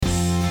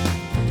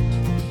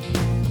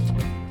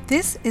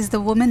This is the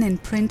Women in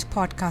Print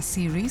podcast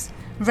series,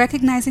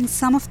 recognizing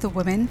some of the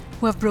women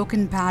who have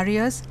broken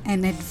barriers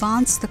and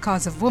advanced the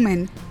cause of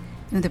women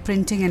in the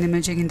printing and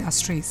imaging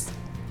industries.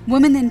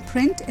 Women in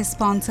Print is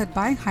sponsored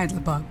by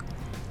Heidelberg.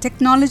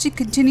 Technology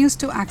continues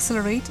to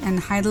accelerate and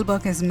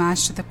Heidelberg is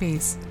matched to the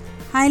pace.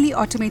 Highly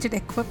automated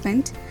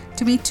equipment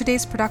to meet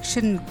today's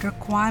production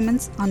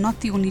requirements are not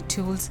the only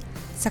tools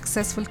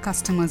successful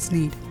customers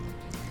need.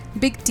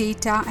 Big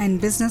data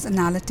and business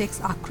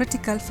analytics are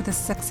critical for the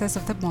success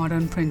of the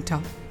modern printer.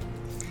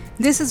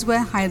 This is where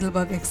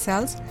Heidelberg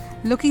excels,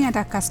 looking at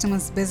our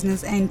customers'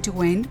 business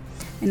end-to-end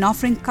and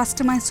offering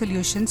customized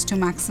solutions to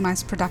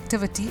maximize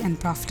productivity and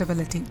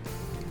profitability.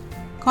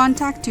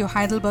 Contact your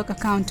Heidelberg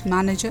account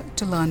manager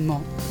to learn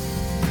more.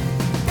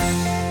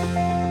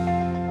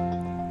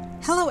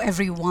 Hello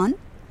everyone,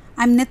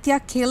 I'm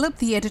Nithya Caleb,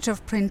 the editor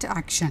of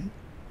PrintAction.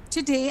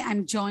 Today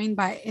I'm joined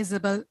by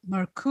Isabelle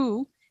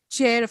Marcoux,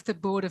 Chair of the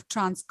Board of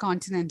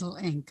Transcontinental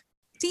Inc.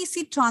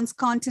 TC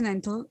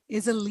Transcontinental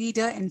is a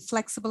leader in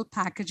flexible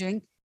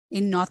packaging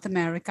in North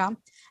America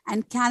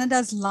and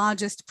Canada's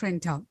largest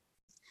printer.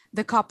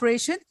 The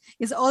corporation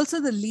is also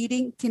the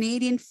leading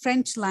Canadian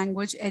French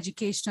language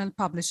educational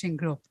publishing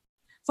group.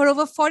 For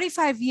over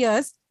 45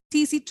 years,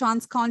 TC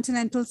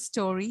Transcontinental's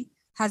story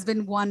has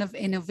been one of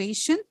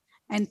innovation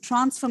and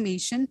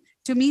transformation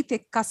to meet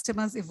their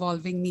customers'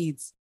 evolving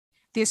needs.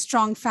 Their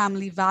strong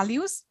family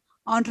values,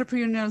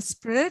 entrepreneurial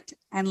spirit,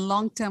 and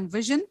long-term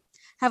vision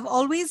have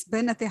always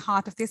been at the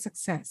heart of their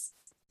success.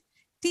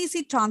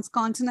 TC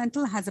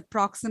Transcontinental has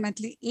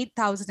approximately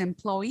 8,000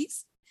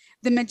 employees,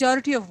 the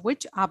majority of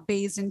which are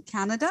based in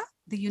Canada,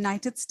 the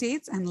United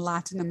States, and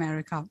Latin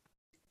America.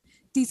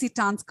 TC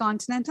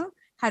Transcontinental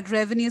had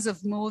revenues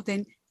of more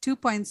than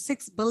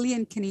 2.6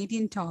 billion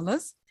Canadian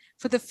dollars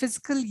for the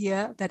fiscal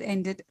year that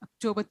ended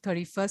October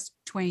 31st,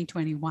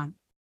 2021.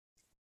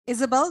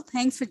 Isabelle,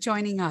 thanks for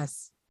joining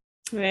us.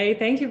 Hey,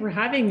 thank you for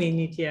having me,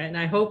 Nithya, and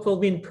I hope we'll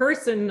be in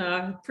person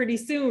pretty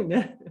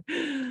soon.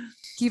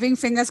 Keeping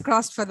fingers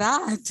crossed for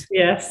that.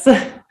 Yes.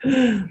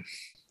 To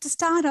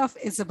start off,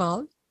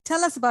 Isabelle,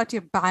 tell us about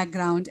your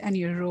background and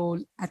your role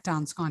at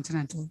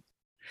Transcontinental.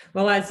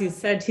 Well, as you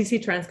said,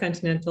 TC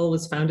Transcontinental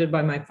was founded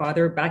by my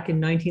father back in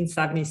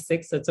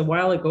 1976. So it's a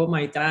while ago.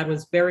 My dad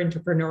was very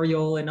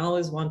entrepreneurial and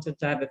always wanted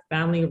to have a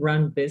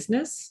family-run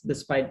business,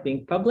 despite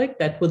being public,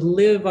 that would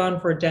live on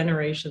for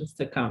generations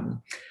to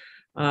come.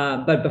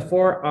 But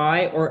before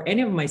I or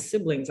any of my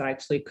siblings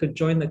actually could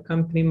join the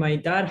company, my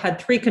dad had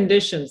three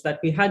conditions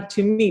that we had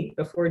to meet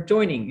before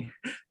joining.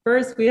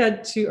 First, we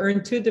had to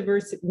earn two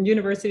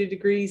university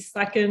degrees.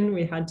 Second,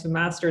 we had to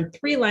master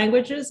 3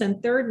 languages.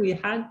 And third, we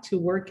had to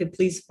work at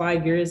least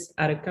 5 years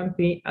at a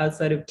company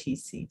outside of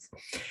TC's.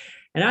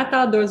 And I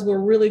thought those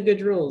were really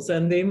good rules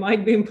and they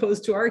might be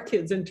imposed to our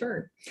kids in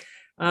turn.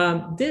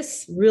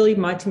 This really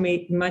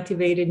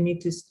motivated me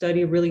to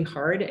study really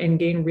hard and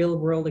gain real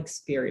world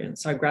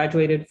experience. I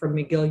graduated from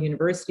McGill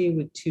University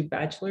with 2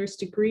 bachelor's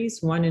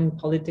degrees, one in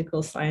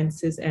political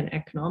sciences and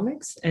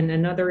economics and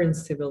another in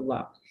civil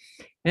law.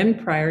 And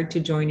prior to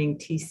joining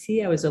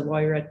TC, I was a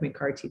lawyer at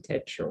McCarthy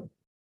Tétrault.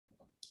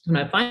 When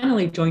I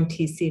finally joined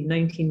TC in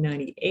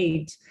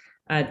 1998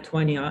 at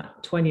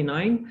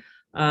 29,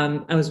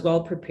 I was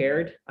well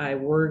prepared. I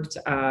worked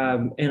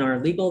in our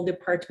legal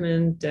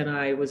department and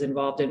I was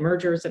involved in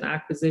mergers and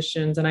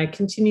acquisitions, and I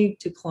continued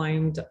to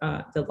climb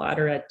the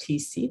ladder at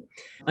TC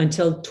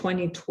until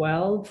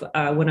 2012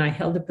 when I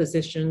held the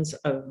positions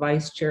of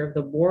vice chair of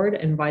the board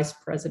and vice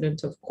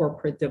president of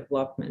corporate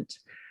development.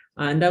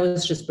 And that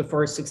was just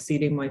before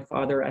succeeding my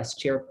father as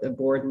chair of the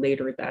board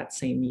later that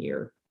same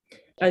year.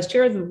 As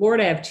chair of the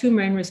board, I have 2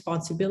 main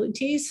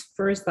responsibilities.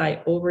 First,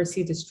 I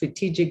oversee the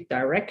strategic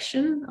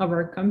direction of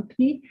our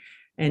company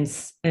and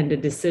the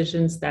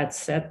decisions that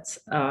set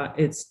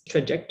its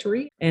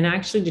trajectory and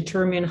actually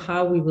determine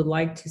how we would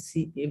like to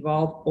see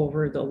evolve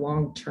over the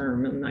long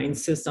term. And I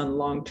insist on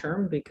long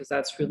term because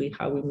that's really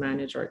how we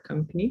manage our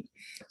company.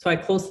 So I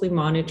closely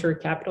monitor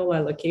capital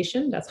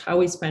allocation. That's how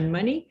we spend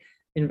money,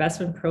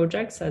 investment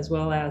projects, as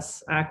well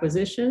as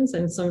acquisitions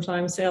and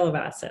sometimes sale of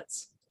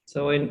assets.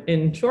 So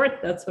in short,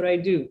 that's what I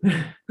do.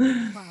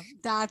 Wow,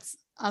 that's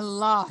a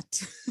lot.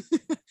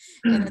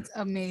 And it's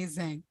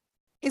amazing.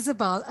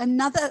 Isabelle,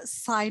 another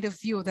side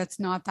of you that's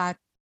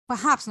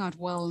perhaps not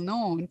well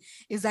known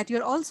is that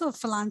you're also a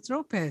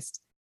philanthropist.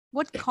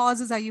 What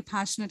causes are you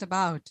passionate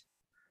about?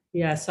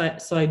 Yes,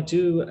 so I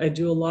do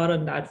a lot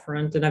on that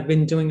front, and I've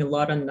been doing a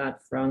lot on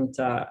that front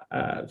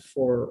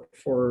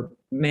for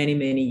many,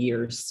 many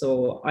years.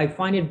 So I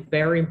find it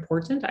very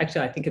important.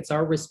 Actually, I think it's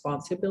our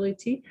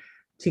responsibility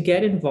to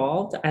get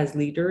involved as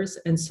leaders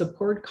and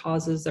support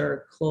causes that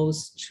are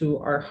close to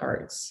our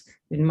hearts.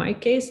 In my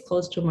case,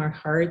 close to my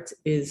heart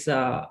is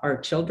our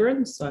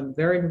children. So I'm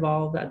very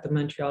involved at the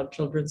Montreal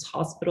Children's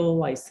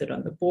Hospital. I sit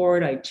on the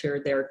board. I chair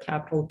their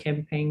capital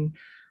campaign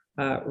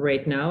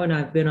right now, and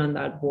I've been on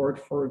that board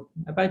for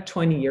about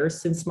 20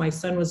 years since my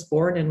son was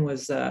born and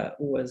was at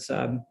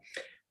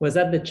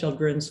the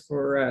Children's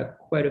for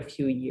quite a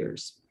few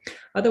years.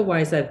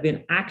 Otherwise, I've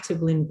been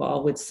actively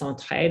involved with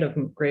Centraide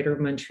of Greater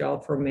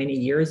Montreal for many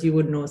years. You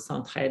would know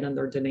Centraide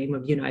under the name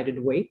of United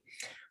Way.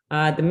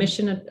 The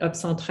mission of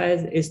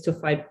Centraide is to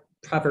fight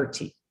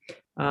poverty.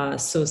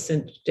 So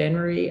since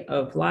January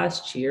of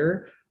last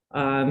year,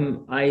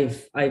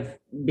 I've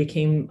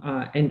became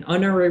an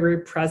honorary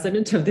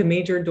president of the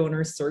Major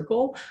Donor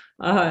Circle,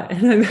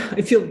 and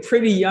I feel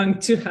pretty young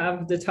to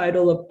have the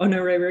title of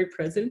honorary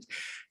president.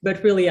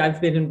 But really,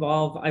 I've been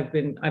involved.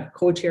 I've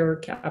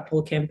co-chaired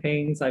capital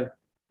campaigns. I've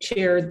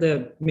chaired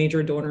the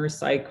Major Donor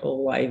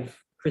Cycle. I've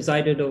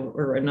presided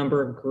over a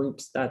number of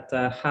groups that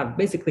have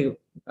basically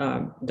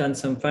done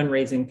some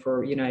fundraising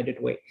for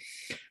United Way.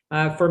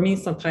 For me,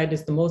 Centraide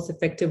is the most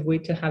effective way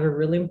to have a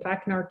real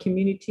impact in our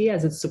community,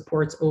 as it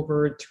supports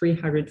over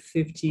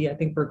 350, I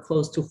think we're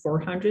close to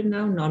 400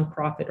 now,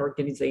 nonprofit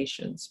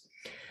organizations.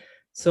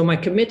 So my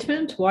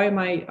commitment, why am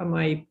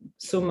I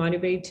so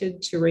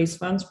motivated to raise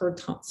funds for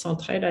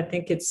Centraide? I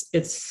think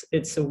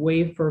it's a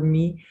way for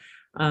me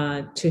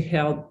to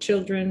help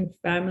children,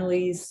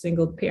 families,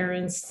 single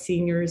parents,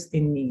 seniors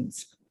in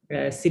needs.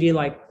 A city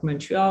like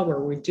Montreal, where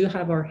we do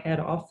have our head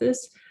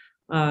office,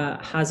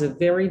 has a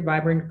very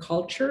vibrant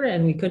culture,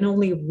 and we can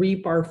only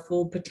reap our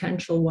full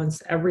potential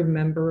once every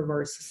member of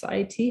our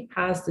society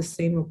has the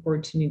same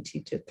opportunity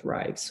to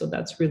thrive. So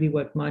that's really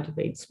what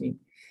motivates me.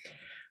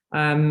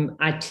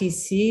 At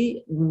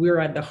TC, we're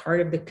at the heart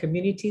of the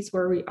communities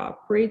where we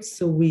operate.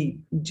 So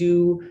we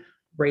do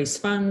raise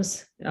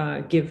funds,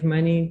 give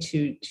money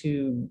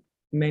to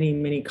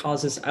many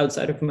causes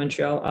outside of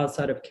Montreal,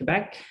 outside of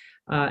Quebec.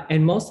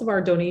 And most of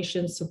our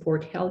donations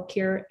support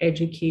healthcare,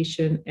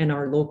 education, and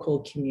our local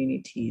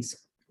communities.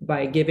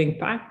 By giving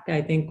back,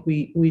 I think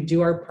we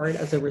do our part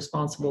as a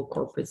responsible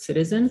corporate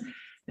citizen.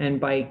 And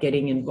by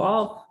getting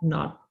involved,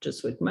 not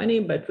just with money,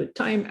 but with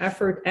time,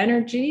 effort,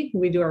 energy,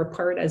 we do our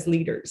part as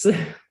leaders.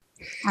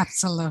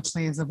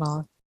 Absolutely,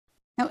 Isabelle.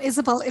 Now,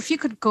 Isabelle, if you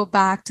could go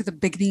back to the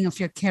beginning of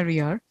your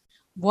career,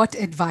 what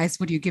advice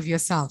would you give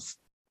yourself?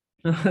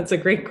 That's a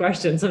great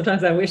question.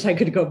 Sometimes I wish I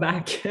could go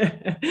back.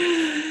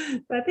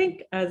 I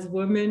think as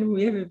women,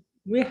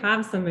 we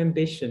have some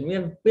ambition. We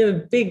have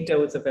a big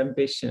dose of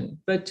ambition,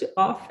 but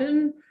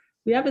often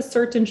we have a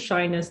certain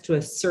shyness to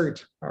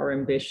assert our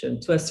ambition,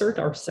 to assert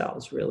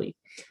ourselves, really.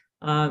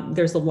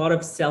 There's a lot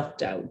of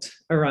self-doubt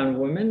around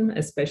women,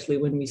 especially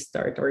when we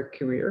start our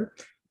career.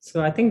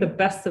 So I think the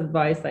best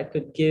advice I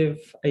could give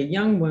a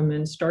young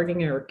woman starting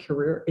her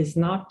career is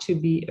not to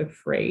be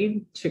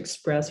afraid to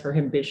express her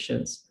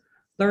ambitions.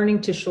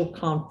 Learning to show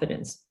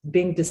confidence,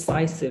 being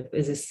decisive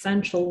is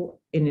essential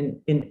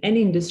in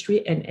any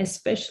industry, and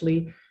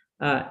especially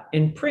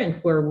in print,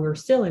 where we're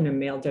still in a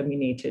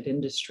male-dominated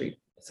industry,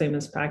 same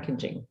as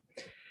packaging.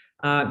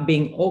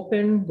 Being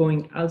open,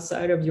 going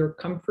outside of your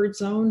comfort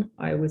zone,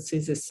 I would say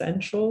is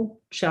essential.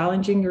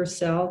 Challenging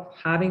yourself,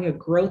 having a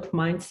growth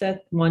mindset,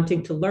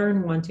 wanting to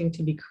learn, wanting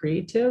to be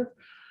creative,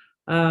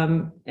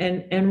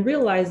 and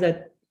realize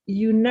that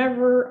you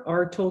never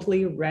are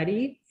totally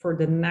ready for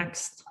the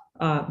next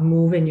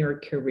move in your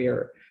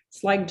career.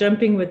 It's like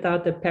jumping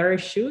without the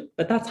parachute,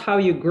 but that's how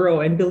you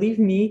grow. And believe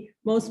me,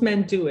 most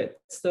men do it.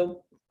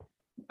 So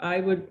I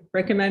would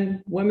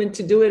recommend women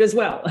to do it as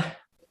well.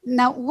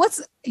 Now,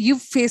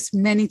 you've faced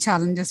many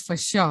challenges for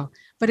sure,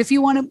 but if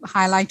you want to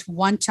highlight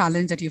one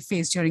challenge that you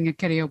faced during your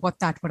career, what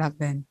that would have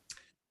been?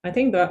 I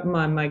think that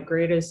my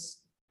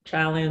greatest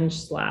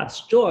challenge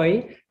 /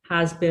 joy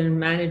has been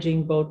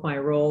managing both my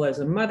role as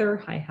a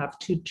mother. I have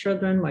 2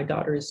 children. My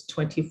daughter is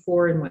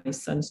 24 and my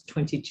son's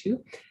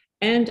 22,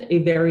 and a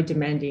very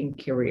demanding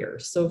career.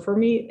 So for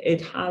me,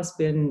 it has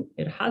been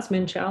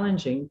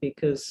challenging,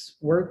 because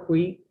work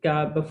week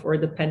before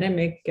the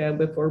pandemic,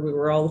 before we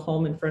were all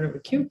home in front of a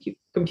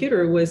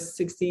computer, was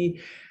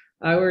 60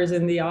 hours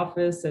in the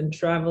office, and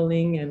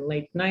traveling, and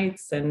late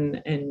nights,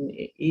 and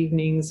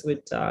evenings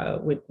with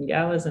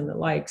galas and the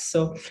like.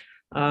 So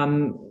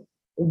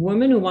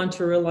women who want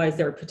to realize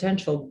their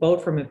potential,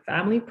 both from a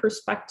family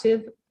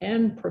perspective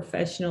and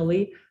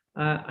professionally,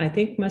 I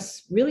think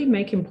must really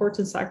make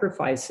important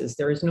sacrifices.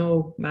 There is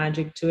no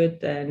magic to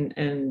it,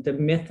 and the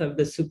myth of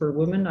the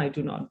superwoman, I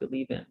do not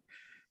believe in.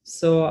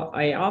 So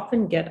I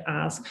often get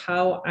asked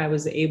how I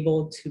was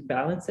able to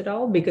balance it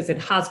all, because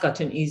it has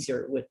gotten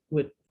easier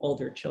with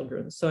older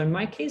children. So in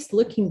my case,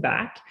 looking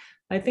back,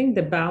 I think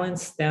the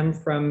balance stemmed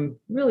from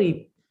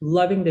really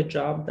loving the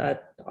job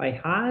that I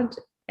had,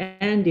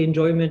 and the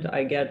enjoyment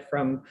I get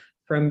from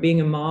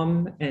being a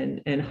mom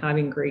and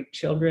having great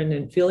children,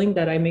 and feeling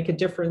that I make a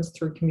difference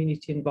through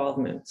community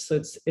involvement. So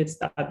it's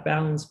that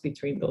balance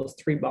between those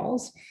 3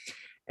 balls.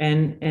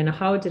 And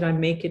how did I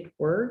make it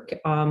work?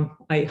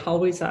 I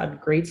always had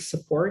great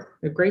support,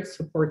 a great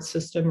support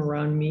system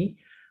around me.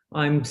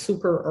 I'm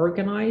super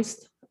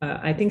organized.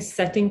 I think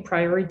setting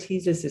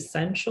priorities is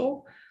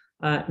essential.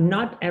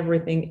 Not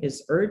everything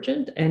is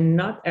urgent, and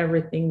not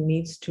everything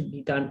needs to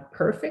be done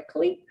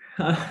perfectly.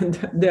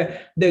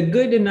 The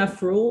good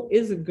enough rule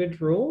is a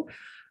good rule.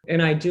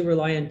 And I do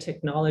rely on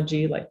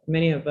technology, like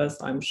many of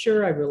us, I'm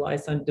sure. I rely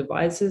on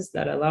devices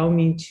that allow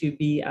me to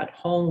be at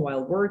home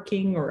while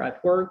working, or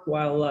at work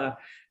while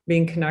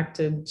being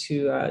connected to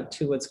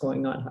what's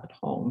going on at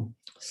home.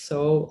 So,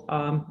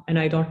 and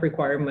I don't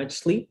require much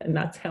sleep, and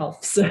that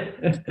helps.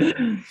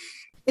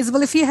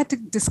 Isabelle, if you had to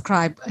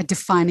describe a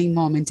defining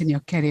moment in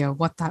your career,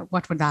 what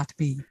would that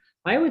be?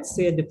 I would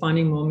say a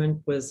defining moment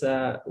was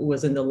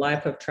in the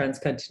life of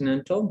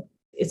Transcontinental.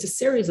 It's a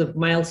series of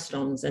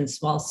milestones and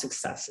small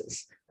successes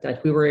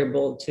that we were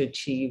able to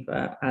achieve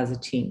as a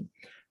team.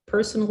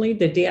 Personally,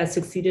 the day I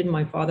succeeded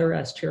my father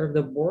as chair of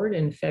the board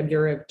in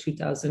February of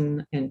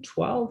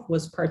 2012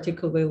 was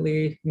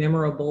particularly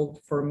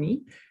memorable for me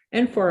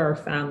and for our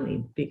family,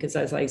 because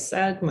as I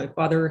said, my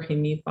father,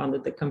 Remy,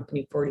 founded the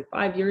company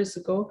 45 years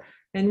ago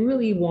and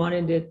really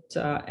wanted it,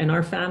 and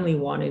our family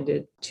wanted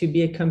it to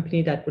be a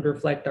company that would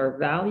reflect our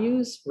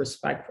values,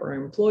 respect for our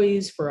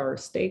employees, for our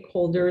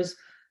stakeholders,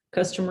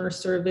 customer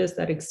service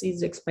that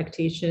exceeds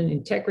expectation,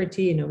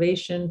 integrity,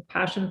 innovation,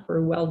 passion for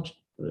a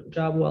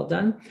job well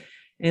done.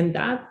 And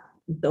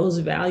those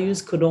values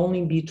could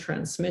only be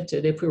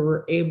transmitted if we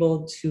were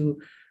able to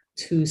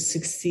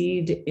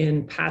succeed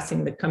in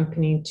passing the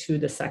company to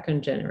the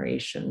second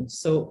generation.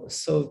 So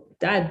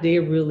that day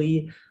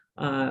really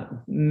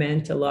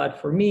meant a lot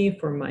for me,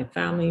 for my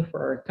family, for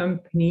our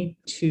company,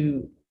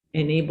 to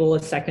enable a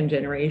second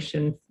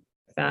generation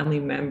family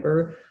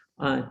member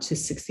to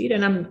succeed.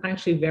 And I'm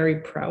actually very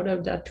proud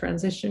of that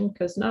transition,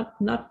 because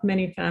not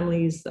many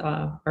families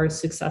are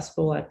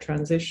successful at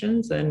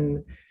transitions.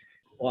 And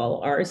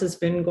well, ours has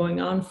been going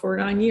on for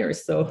 9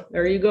 years. So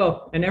there you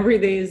go. And every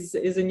day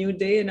is a new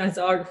day, and that's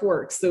how it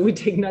works. So we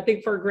take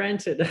nothing for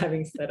granted,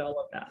 having said all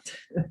of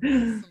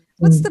that.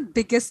 What's the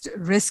biggest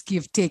risk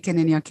you've taken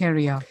in your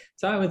career?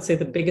 So I would say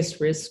the biggest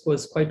risk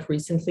was quite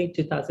recently,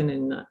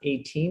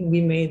 2018.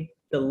 We made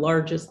the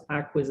largest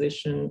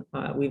acquisition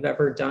we've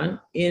ever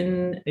done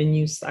in a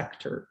new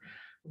sector.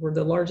 We're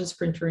the largest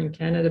printer in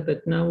Canada,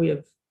 but now we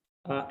have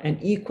an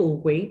equal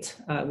weight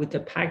with the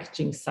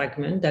packaging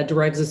segment that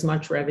derives as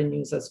much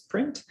revenues as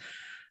print,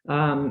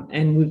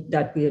 and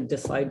that we had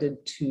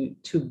decided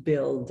to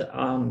build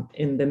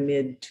in the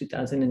mid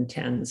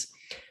 2010s.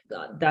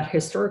 That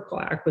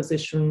historical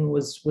acquisition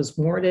was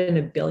more than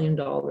 $1 billion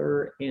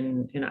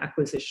in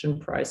acquisition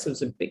price. It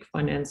was a big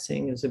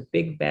financing. It was a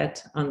big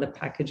bet on the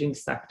packaging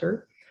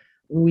sector.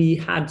 We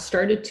had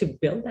started to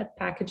build that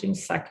packaging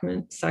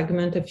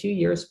segment a few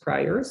years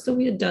prior. So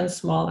we had done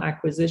small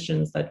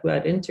acquisitions that we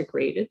had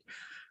integrated.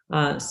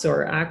 So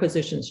our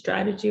acquisition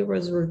strategy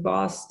was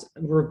robust.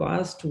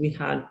 We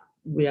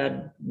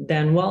had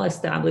then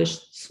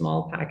well-established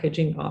small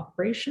packaging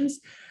operations,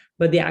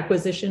 but the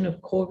acquisition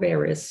of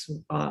Coveris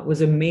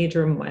was a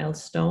major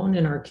milestone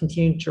in our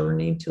continued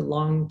journey to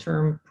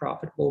long-term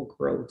profitable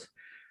growth.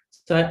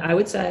 So I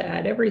would say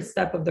at every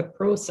step of the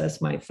process,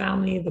 my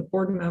family, the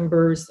board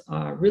members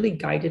really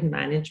guided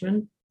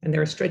management, and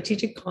their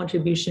strategic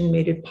contribution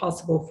made it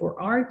possible for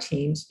our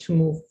teams to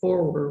move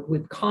forward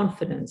with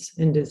confidence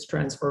in this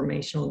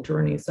transformational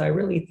journey. So I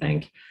really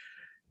thank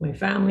my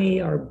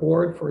family, our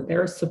board for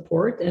their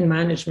support, and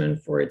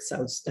management for its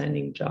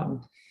outstanding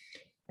job.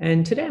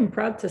 And today I'm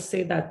proud to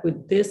say that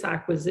with this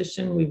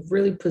acquisition, we've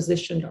really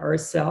positioned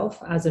ourselves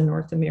as a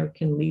North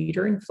American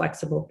leader in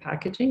flexible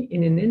packaging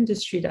in an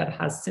industry that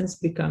has since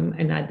become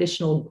an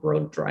additional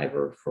growth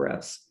driver for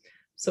us.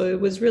 So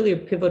it was really a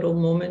pivotal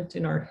moment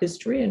in our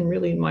history and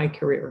really in my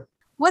career.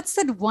 What's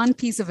that one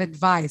piece of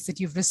advice that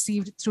you've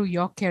received through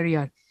your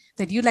career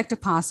that you'd like to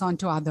pass on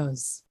to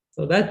others?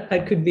 So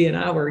that could be an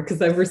hour,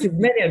 because I've received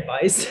many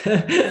advice.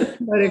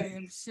 But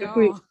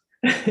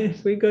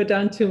if we go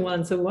down to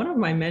one, so one of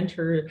my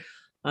mentors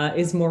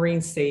is Maureen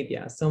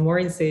Sabia. So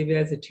Maureen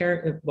Sabia is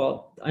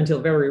until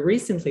very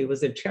recently,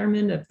 was a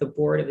chairman of the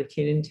board of the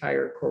Canadian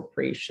Tire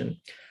Corporation.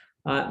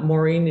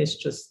 Maureen is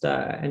just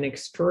an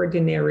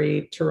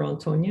extraordinary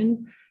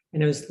Torontonian,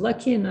 and I was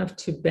lucky enough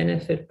to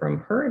benefit from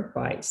her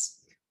advice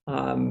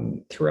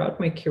throughout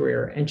my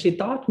career. And she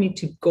taught me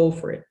to go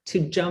for it, to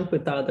jump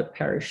without a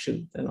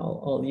parachute. And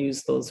I'll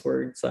use those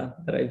words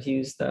that I've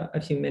used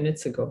a few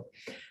minutes ago.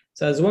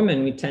 So as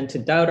women, we tend to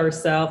doubt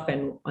ourselves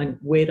and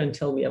wait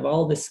until we have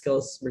all the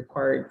skills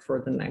required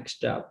for the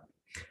next job.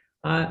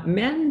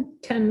 Men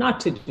tend not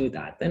to do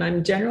that. And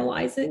I'm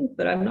generalizing,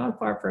 but I'm not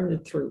far from the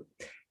truth.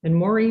 And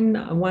Maureen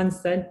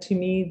once said to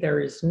me, there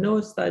is no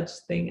such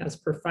thing as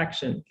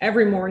perfection.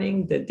 Every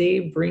morning, the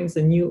day brings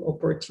a new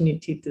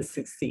opportunity to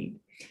succeed.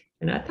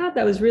 And I thought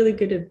that was really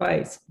good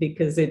advice,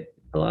 because it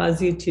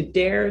allows you to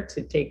dare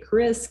to take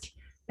risk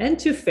and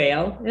to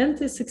fail and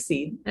to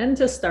succeed and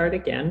to start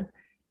again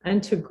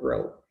and to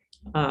grow.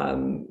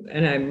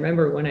 And I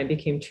remember when I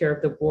became chair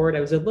of the board, I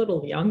was a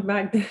little young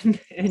back then,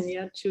 and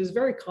yet she was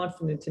very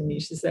confident in me.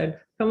 She said,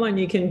 come on,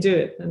 you can do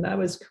it. And that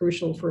was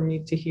crucial for me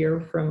to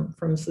hear from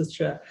such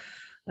a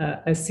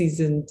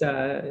seasoned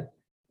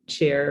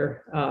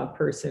chair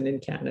person in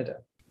Canada.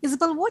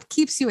 Isabelle, what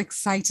keeps you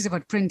excited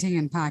about printing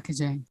and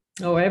packaging?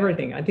 Oh,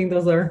 everything. I think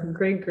those are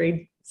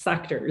great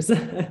sectors.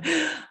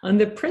 On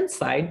the print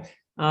side,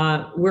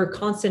 We're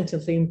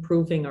constantly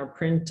improving our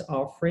print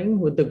offering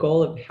with the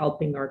goal of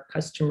helping our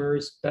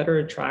customers better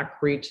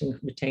attract, reach, and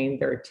retain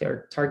their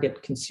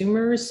target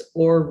consumers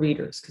or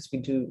readers, because we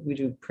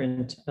do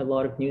print a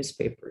lot of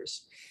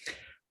newspapers.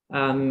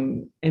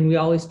 And we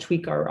always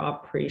tweak our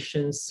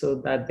operations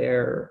so that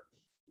they're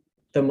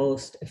the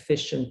most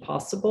efficient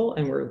possible.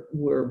 And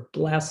we're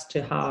blessed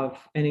to have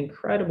an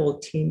incredible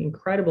team,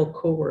 incredible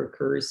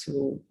coworkers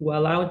who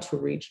allow to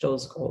reach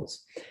those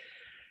goals.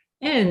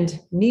 And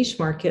niche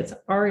markets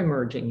are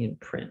emerging in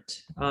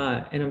print.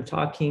 And I'm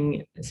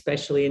talking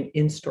especially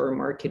in-store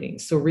marketing.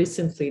 So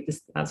recently,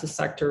 that's a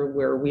sector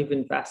where we've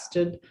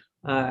invested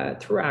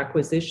through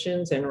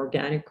acquisitions and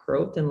organic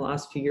growth in the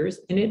last few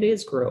years, and it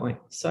is growing.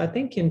 So I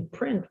think in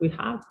print, we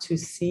have to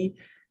see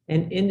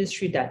an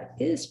industry that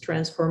is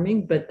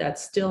transforming, but that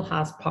still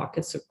has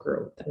pockets of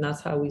growth. And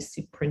that's how we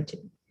see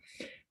printing.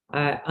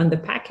 On the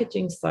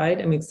packaging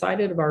side, I'm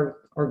excited about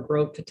our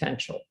growth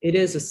potential. It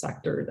is a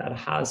sector that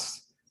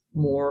has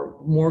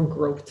more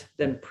growth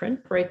than print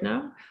right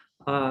now.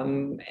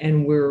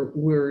 And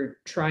we're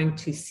trying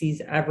to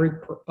seize every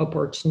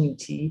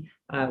opportunity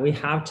we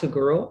have to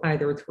grow,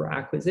 either through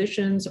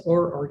acquisitions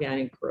or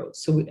organic growth.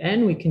 So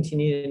we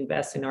continue to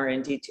invest in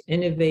R&D to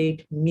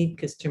innovate, meet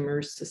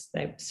customers'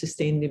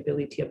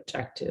 sustainability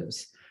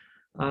objectives.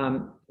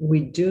 We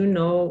do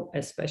know,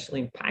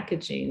 especially in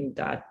packaging,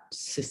 that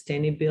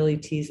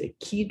sustainability is a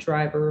key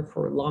driver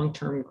for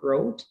long-term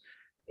growth.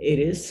 It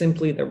is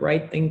simply the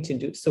right thing to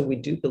do. So we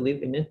do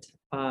believe in it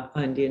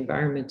on the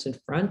environment in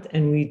front,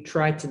 and we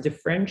try to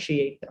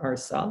differentiate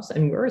ourselves,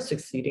 and we're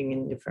succeeding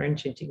in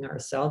differentiating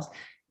ourselves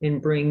in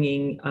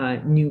bringing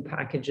new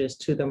packages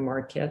to the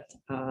market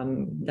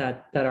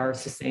that are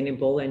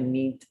sustainable and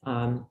meet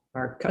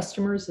our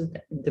customers'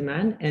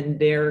 demand and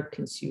their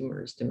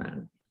consumers'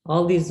 demand.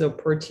 All these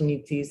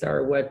opportunities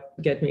are what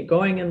get me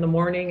going in the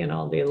morning and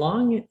all day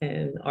long,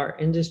 and our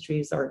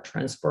industries are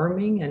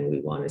transforming, and we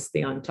want to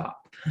stay on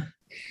top.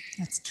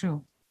 That's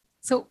true.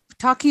 So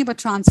talking about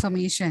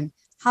transformation,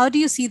 how do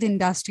you see the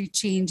industry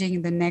changing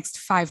in the next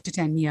 5 to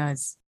 10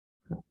 years?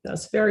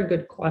 That's a very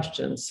good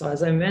question. So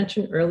as I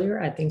mentioned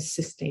earlier, I think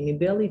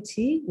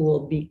sustainability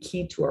will be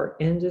key to our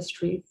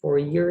industry for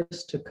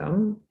years to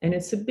come. And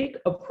it's a big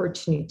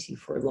opportunity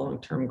for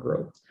long-term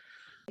growth.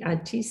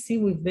 At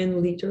TC, we've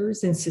been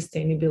leaders in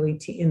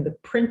sustainability in the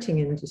printing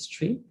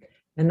industry,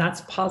 and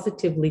that's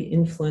positively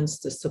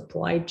influenced the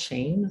supply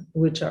chain,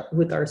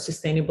 with our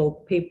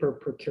sustainable paper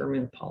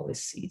procurement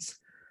policies.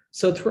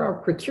 So through our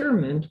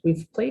procurement,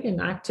 we've played an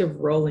active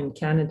role in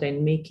Canada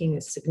in making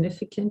a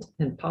significant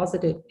and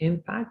positive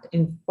impact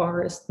in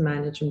forest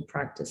management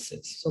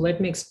practices. So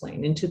let me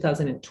explain. In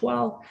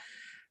 2012,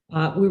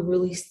 we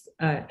released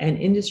an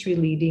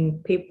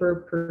industry-leading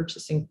paper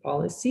purchasing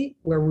policy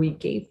where we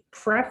gave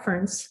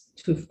preference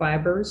to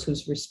fibers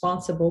whose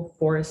responsible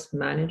forest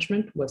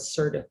management was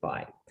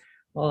certified.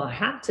 Well, I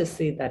have to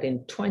say that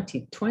in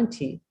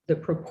 2020, the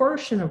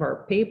proportion of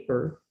our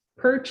paper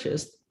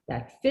purchased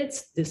that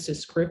fits this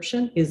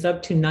description is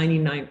up to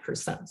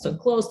 99%, so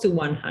close to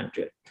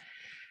 100.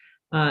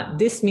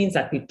 This means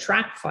that we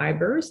track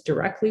fibers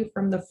directly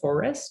from the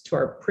forest to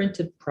our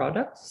printed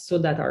products so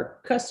that our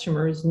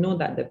customers know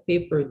that the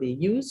paper they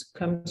use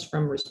comes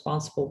from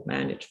responsible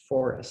managed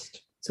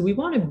forest. So we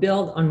want to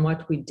build on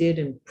what we did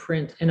in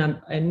print,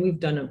 and we've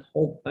done a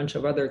whole bunch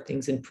of other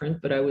things in print,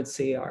 but I would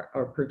say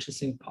our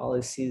purchasing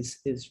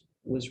policies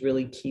was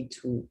really key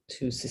to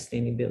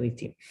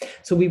sustainability.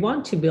 So we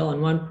want to build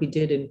on what we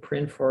did in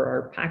print for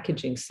our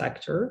packaging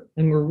sector,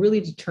 and we're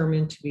really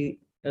determined to be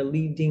a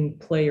leading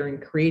player in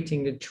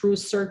creating a true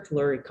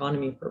circular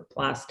economy for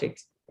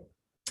plastics.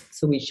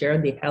 So we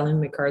share the Ellen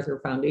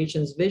MacArthur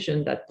Foundation's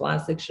vision that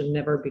plastic should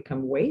never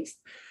become waste.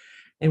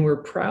 And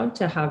we're proud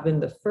to have been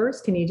the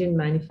first Canadian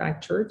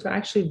manufacturer to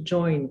actually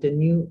join the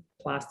new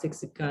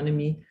plastics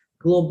economy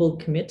global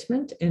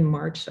commitment in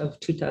March of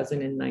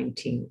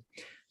 2019.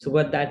 So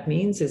what that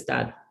means is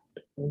that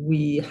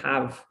we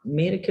have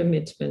made a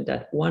commitment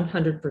that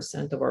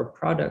 100% of our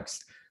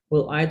products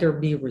will either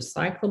be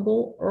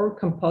recyclable or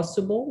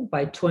compostable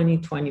by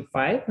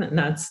 2025, and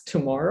that's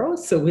tomorrow.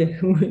 So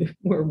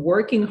we're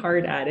working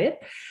hard at it,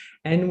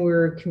 and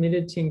we're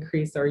committed to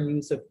increase our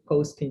use of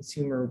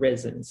post-consumer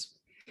resins.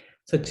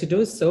 So to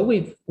do so,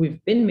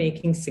 we've been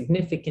making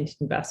significant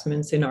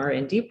investments in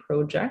R&D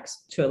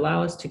projects to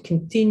allow us to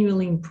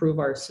continually improve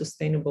our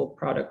sustainable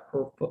product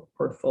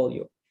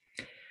portfolio.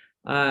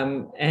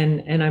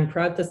 And I'm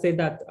proud to say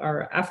that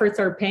our efforts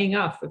are paying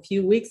off. A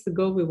few weeks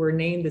ago, we were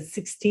named the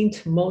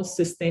 16th most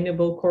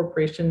sustainable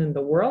corporation in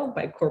the world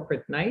by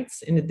Corporate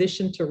Knights, in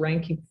addition to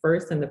ranking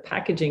first in the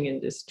packaging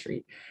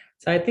industry.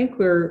 So I think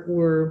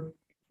we're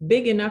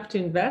big enough to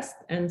invest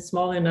and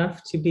small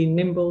enough to be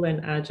nimble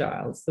and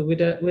agile. So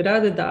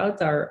without a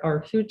doubt,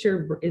 our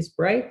future is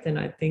bright, and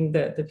I think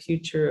that the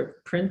future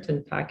of print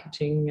and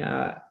packaging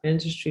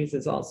industries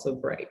is also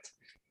bright.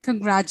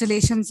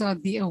 Congratulations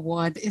on the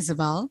award,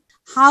 Isabelle.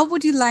 How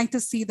would you like to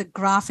see the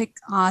graphic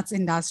arts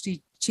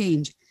industry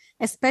change,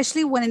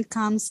 especially when it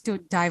comes to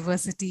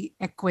diversity,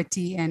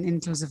 equity, and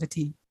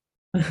inclusivity?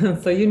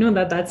 So you know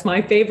that's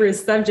my favorite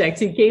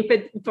subject. You gave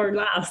it for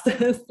last.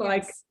 It's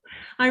like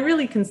I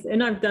really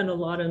and I've done a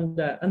lot on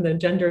the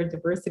gender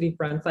diversity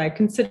front. So I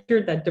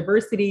consider that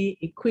diversity,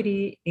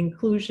 equity,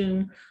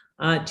 inclusion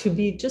to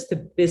be just a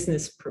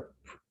business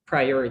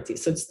priority.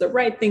 So it's the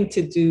right thing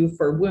to do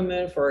for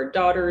women, for our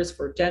daughters,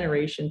 for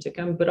generation to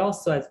come, but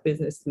also as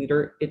business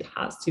leader, it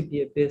has to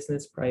be a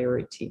business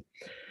priority.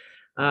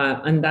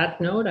 On that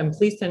note, I'm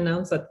pleased to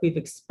announce that we've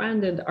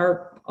expanded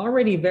our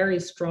already very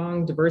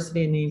strong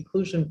diversity and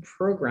inclusion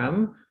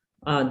program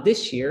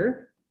this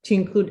year to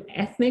include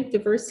ethnic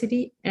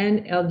diversity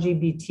and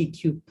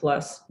LGBTQ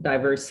plus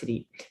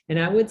diversity. And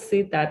I would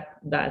say that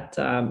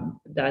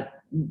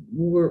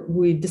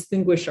we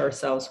distinguish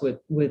ourselves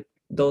with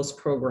those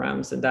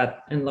programs and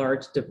that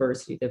enlarged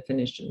diversity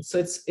definition.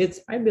 So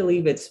I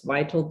believe it's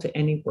vital to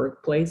any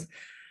workplace.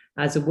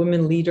 As a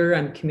women leader,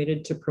 I'm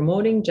committed to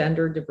promoting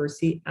gender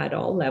diversity at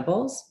all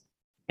levels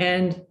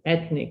and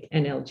ethnic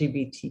and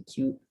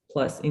LGBTQ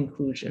plus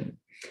inclusion.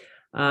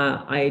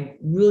 I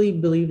really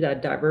believe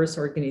that diverse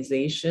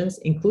organizations,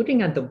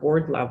 including at the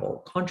board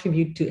level,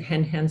 contribute to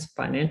enhance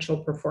financial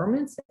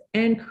performance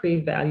and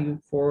create value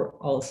for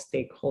all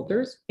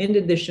stakeholders, in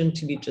addition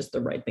to be just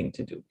the right thing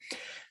to do.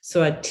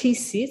 So at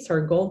TC, it's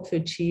our goal to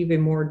achieve a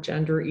more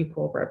gender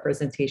equal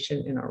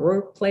representation in our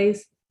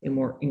workplace, a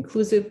more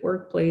inclusive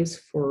workplace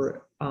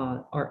for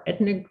our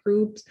ethnic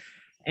groups,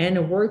 and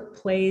a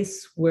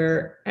workplace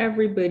where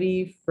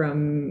everybody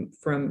from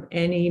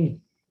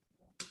any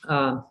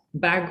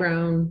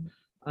background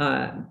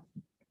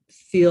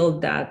feel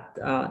that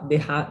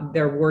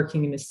they're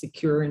working in a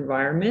secure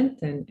environment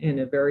and in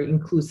a very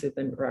inclusive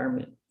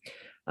environment.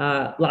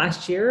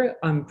 Last year,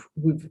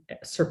 we've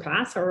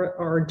surpassed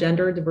our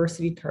gender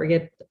diversity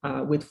target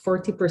with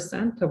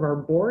 40% of our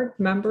board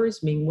members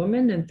being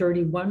women and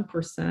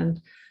 31%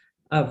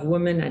 of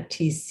women at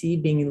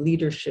TC being in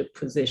leadership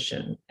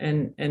position.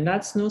 And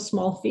that's no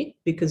small feat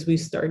because we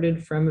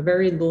started from a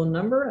very low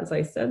number. As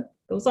I said,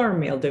 those are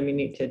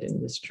male-dominated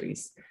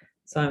industries.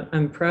 So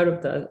I'm proud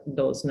of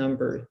those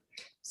numbers.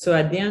 So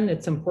at the end,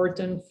 it's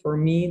important for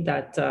me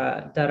that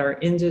our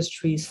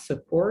industries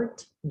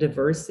support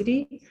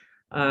diversity.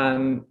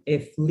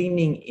 If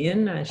leaning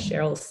in, as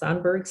Sheryl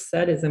Sandberg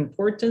said, is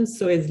important,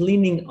 so is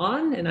leaning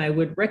on. And I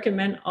would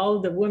recommend all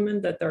the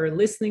women that are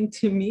listening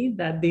to me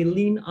that they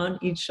lean on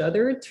each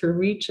other to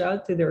reach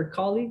out to their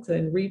colleagues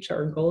and reach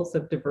our goals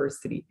of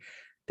diversity.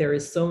 There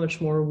is so much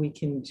more we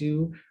can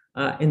do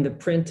in the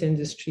print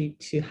industry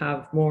to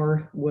have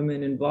more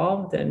women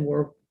involved and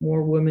more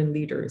women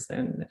leaders.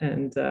 And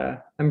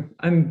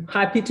I'm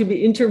happy to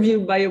be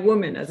interviewed by a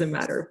woman, as a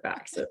matter of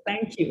fact. So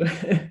thank you.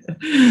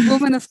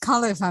 Woman of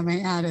color, if I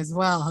may add as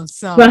well.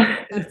 So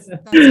that's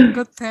a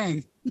good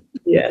thing.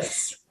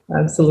 Yes,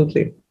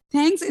 absolutely.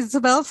 Thanks,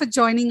 Isabelle, for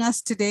joining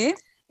us today.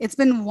 It's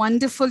been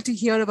wonderful to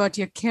hear about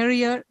your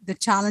career, the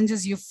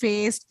challenges you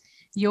faced,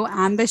 your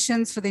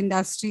ambitions for the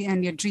industry,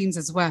 and your dreams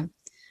as well.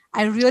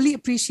 I really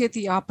appreciate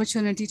the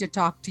opportunity to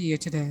talk to you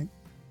today.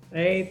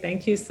 Hey,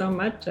 thank you so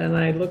much. And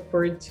I look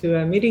forward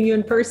to meeting you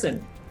in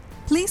person.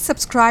 Please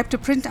subscribe to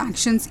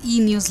PrintAction's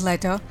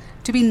e-newsletter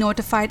to be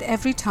notified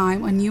every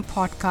time a new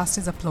podcast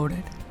is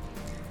uploaded.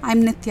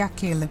 I'm Nithya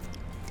Caleb.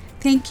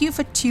 Thank you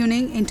for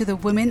tuning into the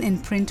Women in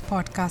Print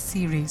podcast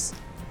series.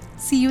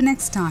 See you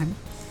next time.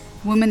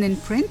 Women in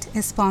Print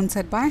is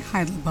sponsored by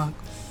Heidelberg.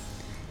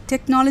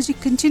 Technology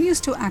continues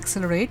to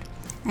accelerate,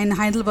 and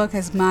Heidelberg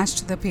has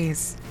matched the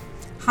pace.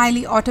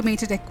 Highly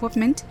automated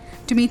equipment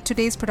to meet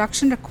today's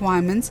production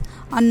requirements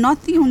are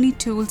not the only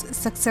tools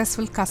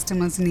successful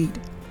customers need.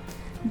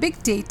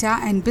 Big data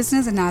and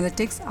business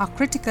analytics are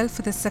critical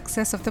for the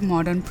success of the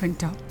modern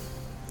printer.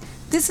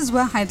 This is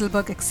where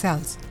Heidelberg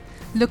excels,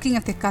 looking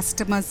at the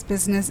customer's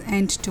business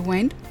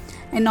end-to-end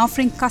and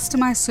offering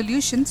customized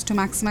solutions to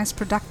maximize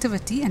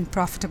productivity and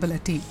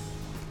profitability.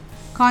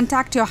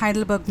 Contact your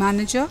Heidelberg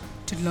manager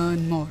to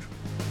learn more.